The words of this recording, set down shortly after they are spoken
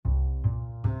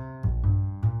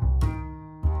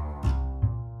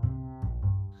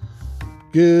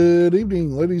Good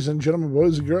evening, ladies and gentlemen,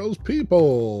 boys and girls,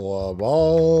 people of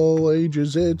all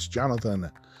ages. It's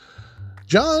Jonathan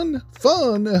John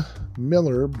Fun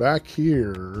Miller back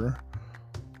here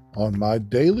on my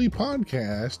daily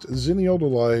podcast, Zennial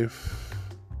Life.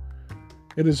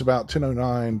 It is about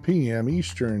 10:09 p.m.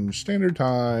 Eastern Standard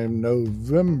Time,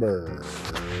 November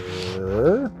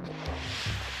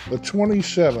the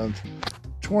 27th,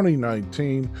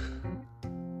 2019.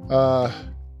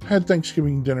 Had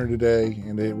Thanksgiving dinner today,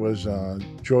 and it was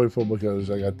joyful because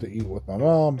I got to eat with my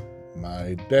mom,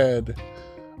 my dad,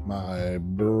 my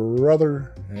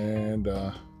brother, and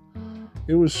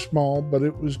it was small, but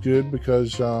it was good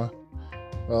because,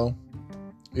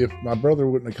 if my brother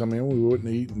wouldn't have come in, we wouldn't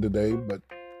have eaten today, but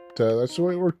that's the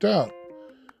way it worked out.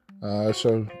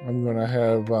 So I'm going to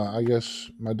have, I guess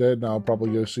my dad and I will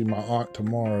probably go see my aunt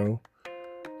tomorrow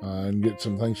and get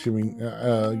some Thanksgiving,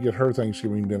 get her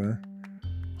Thanksgiving dinner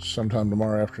sometime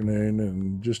tomorrow afternoon,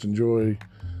 and just enjoy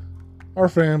our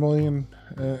family and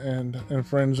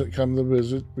friends that come to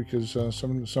visit, because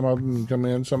some of them come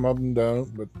in, some of them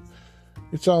don't, but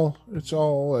it's all a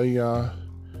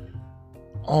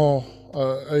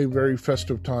very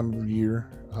festive time of year.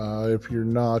 If you're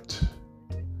not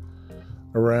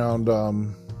around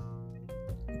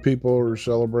people or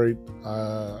celebrate,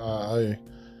 I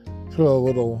feel a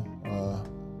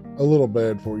little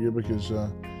bad for you, because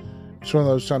it's one of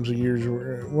those times of years,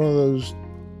 one of those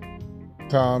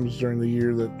times during the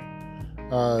year that,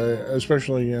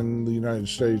 especially in the United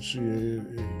States,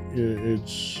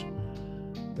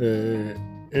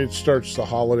 it starts the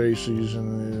holiday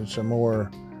season. It's a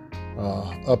more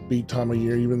upbeat time of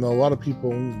year, even though a lot of people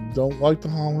don't like the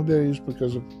holidays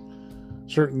because of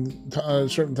certain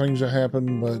things that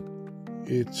happen. But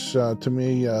it's to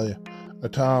me a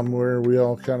time where we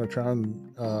all kind of try and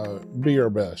be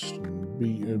our best and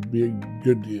be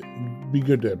good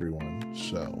to everyone.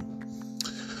 So,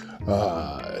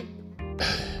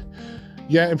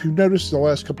 yeah, if you've noticed, the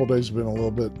last couple of days have been a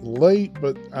little bit late,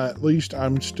 but at least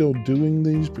I'm still doing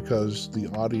these because the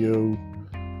audio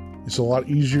is a lot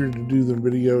easier to do than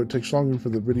video. It takes longer for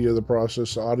the video to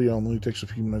process. The audio only takes a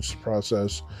few minutes to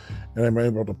process, and I'm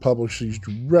able to publish these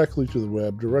directly to the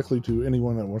web, directly to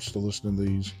anyone that wants to listen to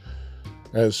these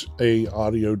as a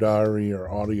audio diary or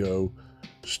audio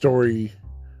story.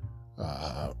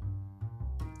 Like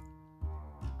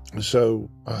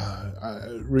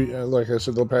I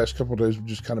said, the past couple of days have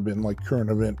just kind of been like current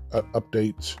event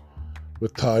updates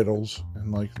with titles,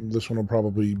 and like this one will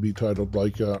probably be titled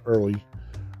like early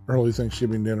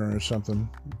Thanksgiving dinner or something.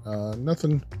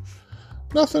 Nothing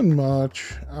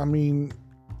much. I mean,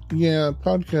 yeah,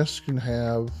 podcasts can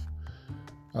have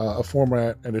a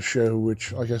format and a show,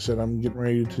 which, like I said, I'm getting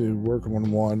ready to work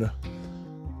on one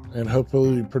and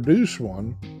hopefully produce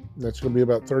one that's going to be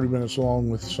about 30 minutes long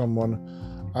with someone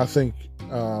I think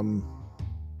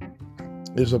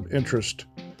is of interest.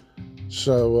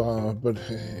 So, but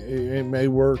it may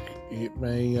work. It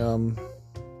may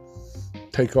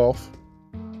take off.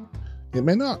 It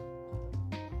may not.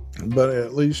 But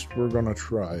at least we're going to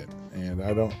try it. And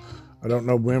I don't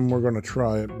know when we're going to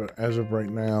try it, but as of right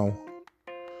now,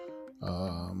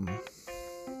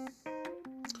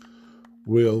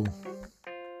 we'll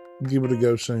give it a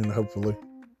go soon, hopefully.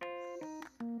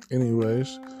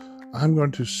 Anyways, I'm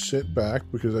going to sit back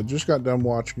because I just got done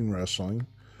watching wrestling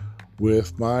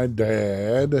with my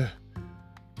dad,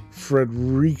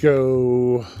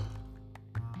 Frederico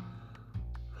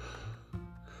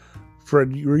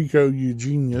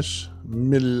Eugenius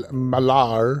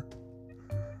Millar,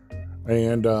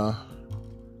 and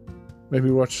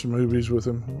maybe watch some movies with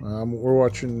him. We're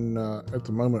watching at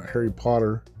the moment Harry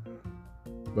Potter,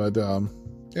 but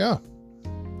yeah,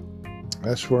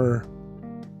 that's where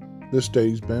this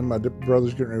day's been. My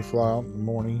brother's getting ready to fly out in the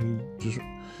morning. He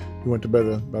went to bed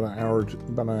about an hour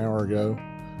and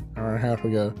a half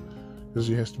ago, because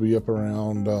he has to be up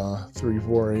around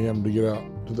 3-4 a.m. to get out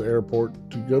to the airport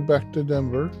to go back to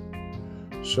Denver.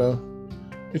 So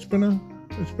it's been a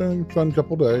fun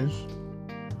couple days.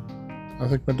 I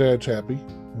think my dad's happy.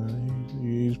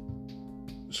 He's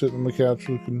sitting on the couch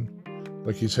looking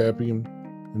like he's happy and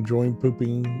enjoying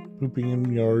pooping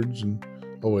in yards. And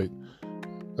oh wait,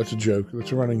 that's a joke.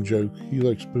 That's a running joke. He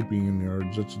likes pooping in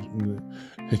yards.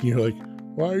 And you're like,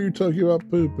 why are you talking about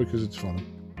poop? Because it's funny.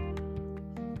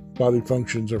 Body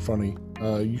functions are funny.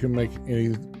 You can make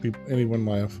anyone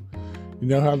laugh. You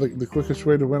know how the quickest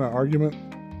way to win an argument?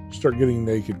 Start getting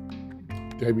naked.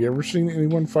 Have you ever seen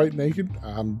anyone fight naked?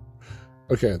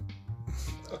 Okay.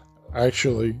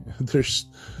 Actually,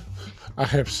 I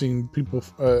have seen people.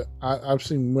 I've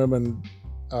seen women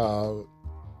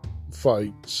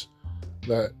fights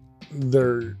that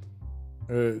they're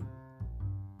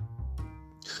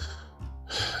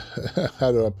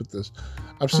how do I put this?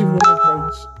 I've seen women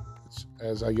fights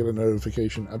as I get a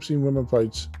notification. I've seen women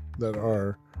fights that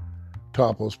are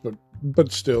topless,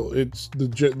 but still, it's the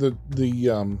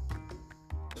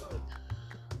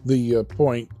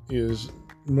point is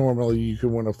normally you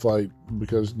can win a fight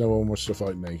because no one wants to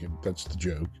fight naked. That's the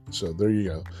joke. So there you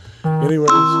go. Anyways,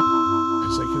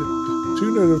 as I get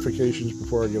 2 notifications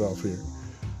before I get off here.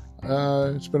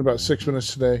 It's been about 6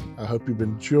 minutes today. I hope you've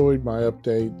enjoyed my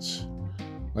updates,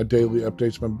 my daily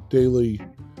updates, my daily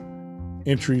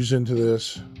entries into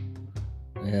this.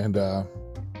 And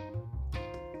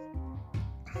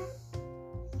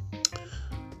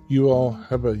you all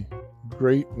have a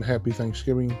great and happy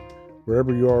Thanksgiving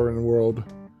wherever you are in the world.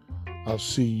 I'll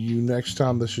see you next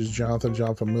time. This is Jonathan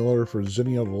Miller for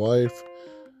Zennial to Life.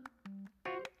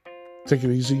 Take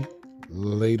it easy.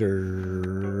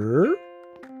 Later.